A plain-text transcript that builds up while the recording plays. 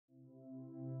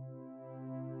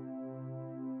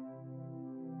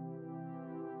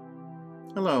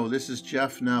Hello, this is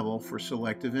Jeff Neville for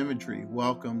Selective Imagery.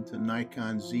 Welcome to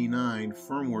Nikon Z9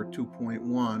 Firmware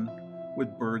 2.1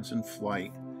 with birds in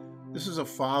flight. This is a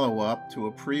follow-up to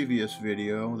a previous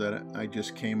video that I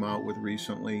just came out with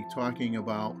recently talking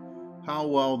about how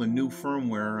well the new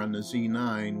firmware on the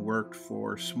Z9 worked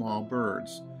for small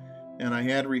birds. And I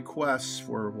had requests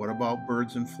for what about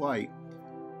birds in flight?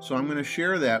 So I'm going to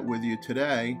share that with you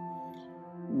today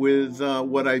with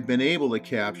what I've been able to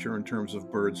capture in terms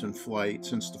of birds in flight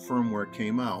since the firmware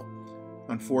came out.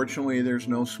 Unfortunately, there's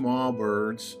no small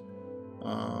birds.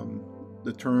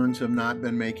 The terns have not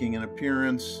been making an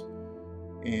appearance,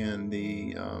 and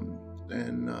the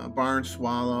barn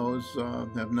swallows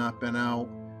have not been out.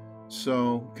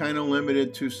 So kind of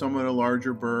limited to some of the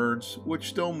larger birds, which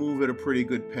still move at a pretty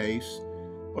good pace.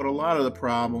 But a lot of the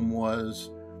problem was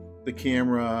the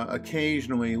camera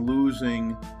occasionally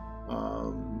losing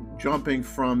jumping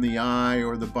from the eye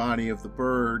or the body of the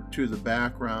bird to the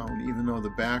background, even though the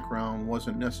background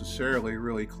wasn't necessarily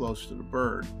really close to the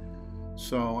bird.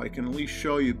 So I can at least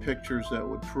show you pictures that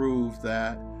would prove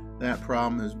that that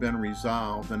problem has been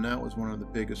resolved, and that was one of the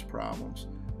biggest problems.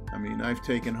 I mean, I've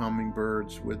taken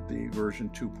hummingbirds with the version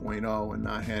 2.0 and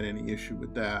not had any issue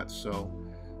with that, so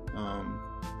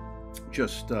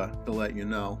just to let you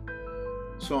know.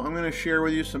 So I'm going to share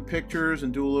with you some pictures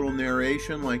and do a little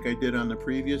narration like I did on the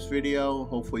previous video.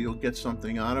 Hopefully you'll get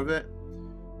something out of it,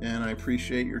 and I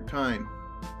appreciate your time.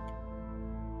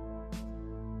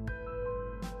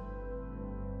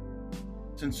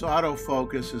 Since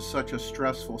autofocus is such a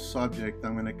stressful subject,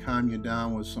 I'm going to calm you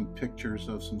down with some pictures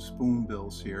of some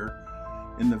spoonbills here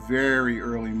in the very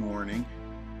early morning.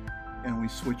 And we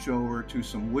switch over to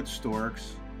some wood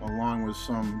storks along with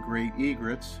some great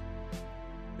egrets.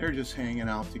 They're just hanging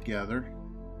out together.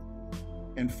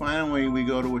 And finally we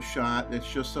go to a shot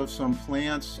that's just of some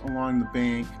plants along the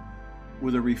bank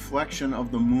with a reflection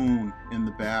of the moon in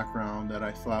the background that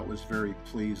I thought was very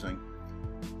pleasing.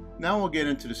 Now we'll get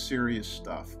into the serious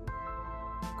stuff.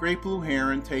 Great blue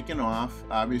heron taking off,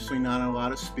 obviously not a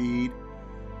lot of speed.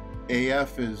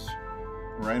 AF is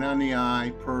right on the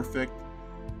eye, perfect.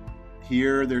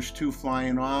 Here there's two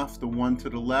flying off. The one to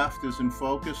the left is in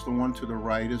focus, the one to the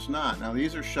right is not. Now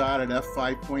these are shot at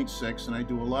f5.6, and I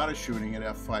do a lot of shooting at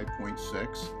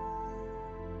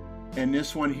f5.6. And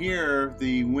this one here,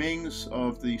 the wings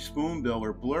of the spoonbill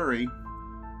are blurry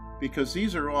because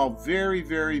these are all very,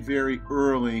 very, very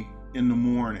early in the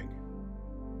morning.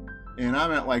 And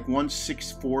I'm at like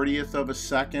 1/640th of a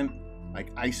second,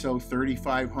 like ISO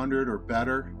 3500 or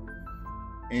better.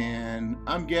 And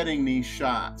I'm getting these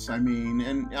shots. I mean,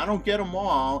 and I don't get them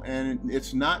all, and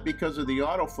it's not because of the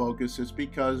autofocus, it's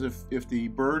because if the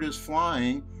bird is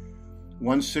flying,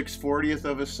 1/640th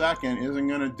of a second isn't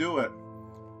going to do it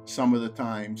some of the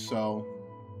time. So,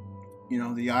 you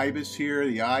know, the ibis here,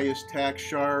 the eye is tack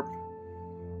sharp,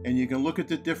 and you can look at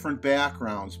the different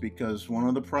backgrounds, because one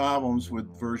of the problems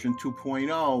with version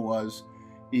 2.0 was,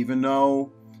 even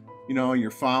though, you know,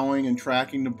 you're following and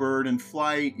tracking the bird in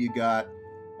flight, you got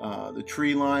the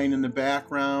tree line in the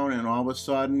background, and all of a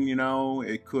sudden, you know,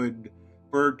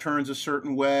 bird turns a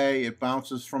certain way, it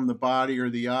bounces from the body or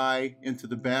the eye into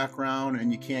the background,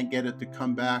 and you can't get it to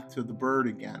come back to the bird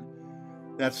again.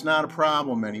 That's not a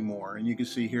problem anymore. And you can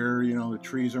see here, you know, the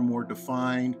trees are more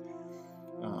defined.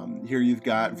 Here you've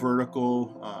got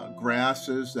vertical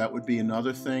grasses. That would be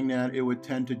another thing that it would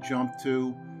tend to jump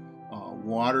to.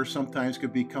 Water sometimes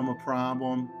could become a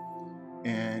problem.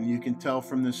 And you can tell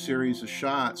from this series of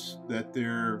shots that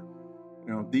they're,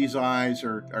 you know, these eyes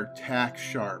are tack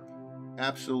sharp,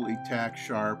 absolutely tack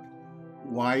sharp,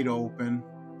 wide open.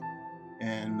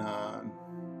 And,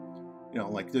 you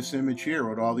know, like this image here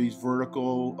with all these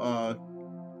vertical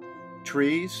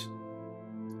trees,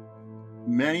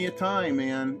 many a time,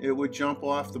 man, it would jump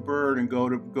off the bird and go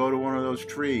to one of those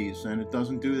trees, and it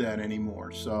doesn't do that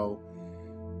anymore. So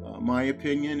my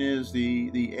opinion is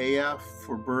the AF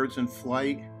for birds in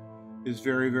flight is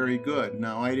very, very good.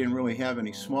 Now, I didn't really have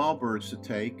any small birds to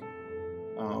take,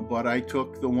 but I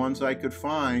took the ones I could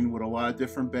find with a lot of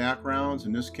different backgrounds.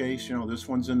 In this case, you know, this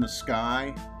one's in the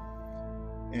sky,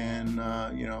 and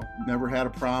you know, never had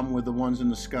a problem with the ones in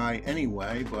the sky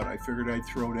anyway, but I figured I'd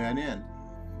throw that in.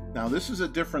 Now this is a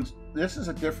different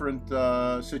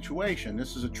situation.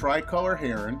 This is a tricolor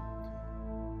heron.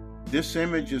 This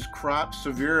image is cropped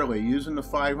severely using the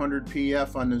 500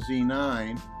 PF on the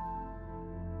Z9.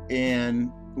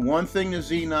 And one thing the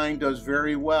Z9 does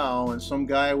very well, and some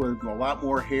guy with a lot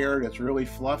more hair that's really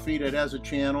fluffy that has a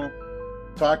channel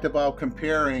talked about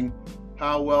comparing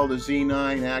how well the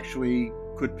Z9 actually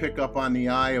could pick up on the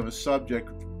eye of a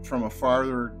subject from a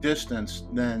farther distance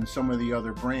than some of the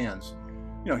other brands.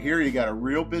 You know, here you got a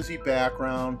real busy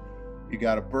background. You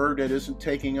got a bird that isn't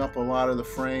taking up a lot of the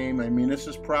frame. I mean, this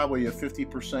is probably a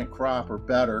 50% crop or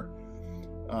better.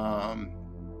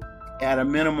 At a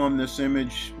minimum, this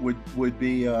image would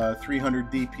be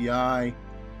 300 dpi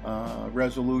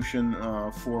resolution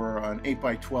for an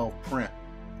 8x12 print.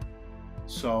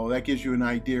 So that gives you an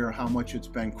idea of how much it's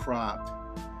been cropped.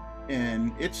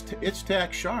 And it's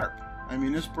tack sharp. I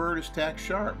mean, this bird is tack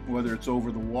sharp, whether it's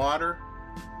over the water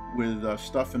with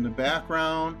stuff in the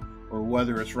background, or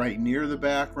whether it's right near the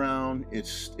background.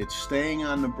 It's staying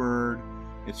on the bird.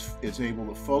 It's able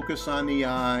to focus on the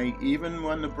eye, even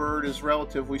when the bird is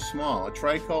relatively small. A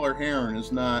tricolor heron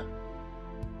is not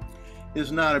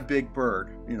a big bird.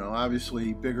 You know,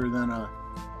 obviously bigger than a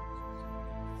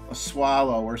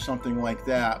swallow or something like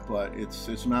that, but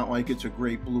it's not like it's a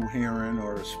great blue heron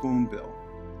or a spoonbill.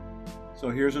 So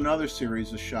here's another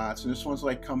series of shots, and this one's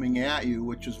like coming at you,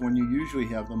 which is when you usually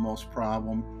have the most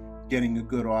problem getting a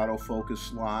good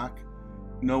autofocus lock.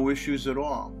 No issues at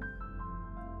all.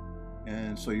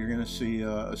 And so you're going to see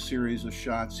a series of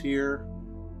shots here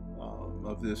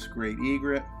of this great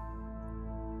egret,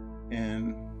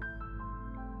 and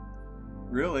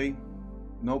really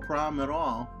no problem at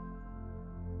all.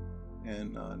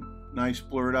 And nice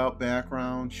blurred out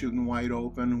background, shooting wide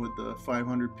open with the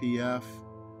 500 PF.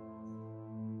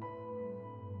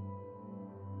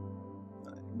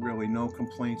 Really no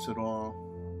complaints at all.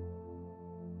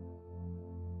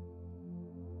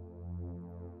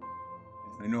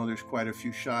 I know there's quite a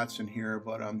few shots in here,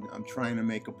 but I'm trying to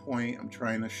make a point. I'm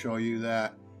trying to show you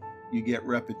that you get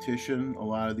repetition. A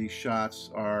lot of these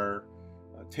shots are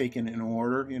taken in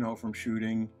order, you know, from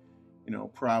shooting, you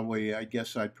know, probably, I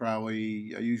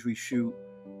usually shoot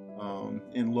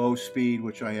in low speed,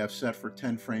 which I have set for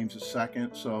 10 frames a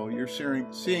second. So you're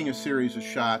seeing a series of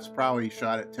shots, probably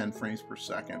shot at 10 frames per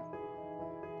second.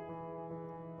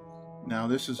 Now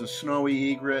this is a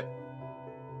snowy egret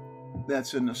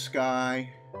that's in the sky.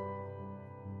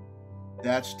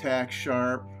 That's tack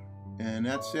sharp, and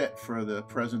that's it for the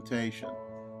presentation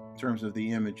in terms of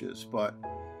the images. But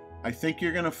I think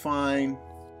you're going to find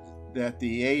that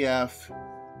the AF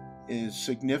is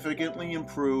significantly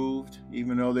improved.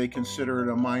 Even though they consider it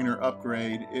a minor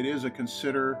upgrade, it is a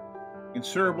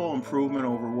considerable improvement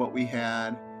over what we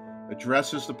had.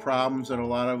 Addresses the problems that a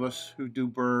lot of us who do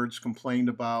birds complained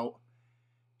about,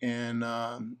 and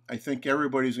I think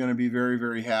everybody's going to be very,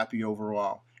 very happy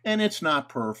overall. And it's not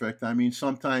perfect. I mean,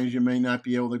 sometimes you may not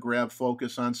be able to grab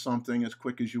focus on something as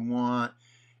quick as you want,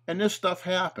 and this stuff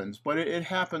happens, but it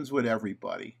happens with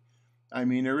everybody. I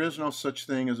mean, there is no such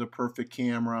thing as a perfect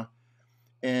camera.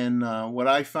 And what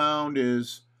I found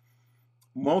is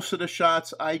most of the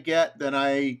shots I get that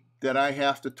I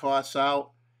have to toss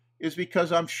out is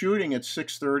because I'm shooting at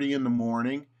 6:30 in the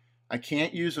morning. I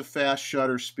can't use a fast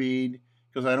shutter speed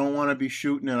because I don't want to be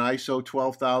shooting at ISO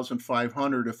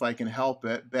 12,500 if I can help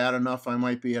it. Bad enough I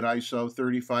might be at ISO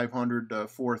 3,500 to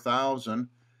 4,000.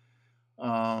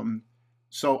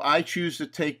 So I choose to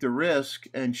take the risk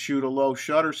and shoot a low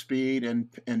shutter speed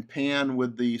and pan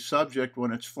with the subject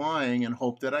when it's flying and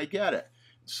hope that I get it.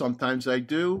 Sometimes I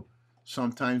do,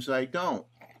 sometimes I don't.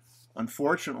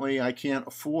 Unfortunately, I can't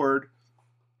afford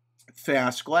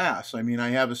fast glass. I mean, I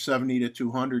have a 70 to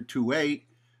 200 2.8.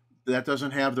 That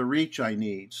doesn't have the reach I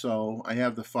need. So I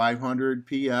have the 500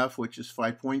 PF, which is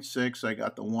 5.6. I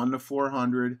got the 1 to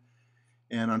 400.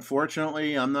 And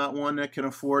unfortunately, I'm not one that can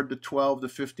afford the $12,000 to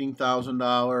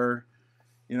 $15,000,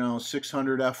 you know,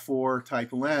 600 f4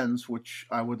 type lens, which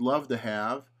I would love to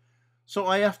have. So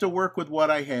I have to work with what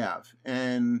I have.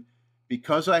 And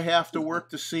because I have to work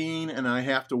the scene and I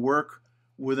have to work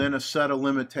within a set of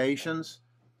limitations,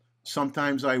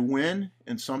 sometimes I win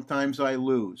and sometimes I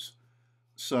lose.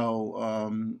 So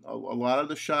a lot of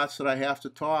the shots that I have to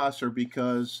toss are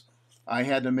because I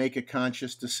had to make a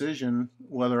conscious decision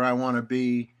whether I want to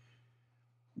be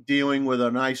dealing with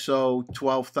an ISO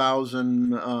 12,000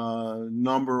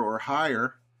 number or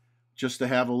higher just to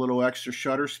have a little extra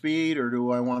shutter speed, or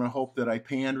do I want to hope that I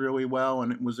panned really well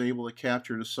and was able to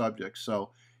capture the subject.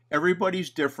 So everybody's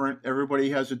different. Everybody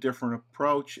has a different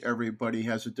approach. Everybody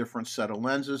has a different set of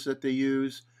lenses that they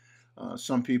use.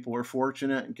 Some people are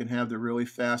fortunate and can have the really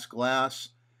fast glass.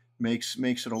 Makes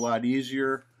it a lot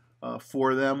easier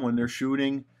for them when they're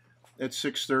shooting at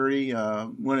 6:30.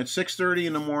 When it's 6:30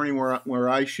 in the morning where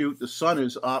I shoot, the sun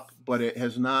is up, but it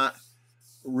has not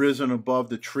risen above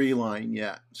the tree line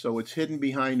yet. So it's hidden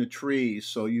behind the trees.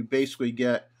 So you basically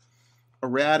get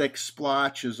erratic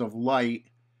splotches of light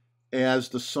as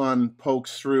the sun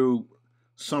pokes through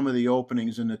some of the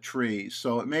openings in the trees.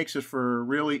 So it makes it for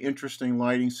really interesting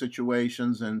lighting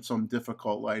situations and some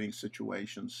difficult lighting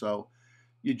situations. So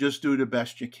You just do the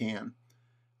best you can.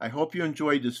 I hope you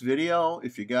enjoyed this video.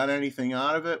 If you got anything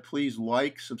out of it, please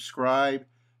like, subscribe,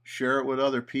 share it with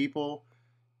other people,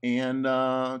 and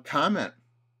comment.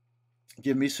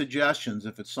 Give me suggestions.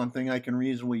 If it's something I can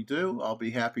reasonably do, I'll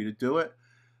be happy to do it.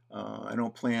 I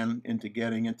don't plan into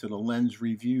getting into the lens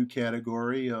review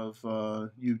category of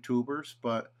YouTubers,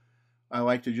 but I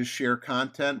like to just share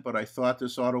content. But I thought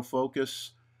this autofocus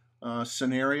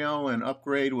scenario and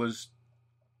upgrade was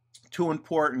too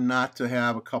important not to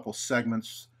have a couple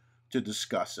segments to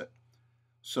discuss it.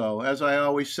 So as I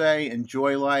always say,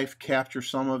 enjoy life, capture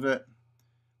some of it.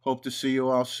 Hope to see you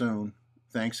all soon.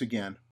 Thanks again.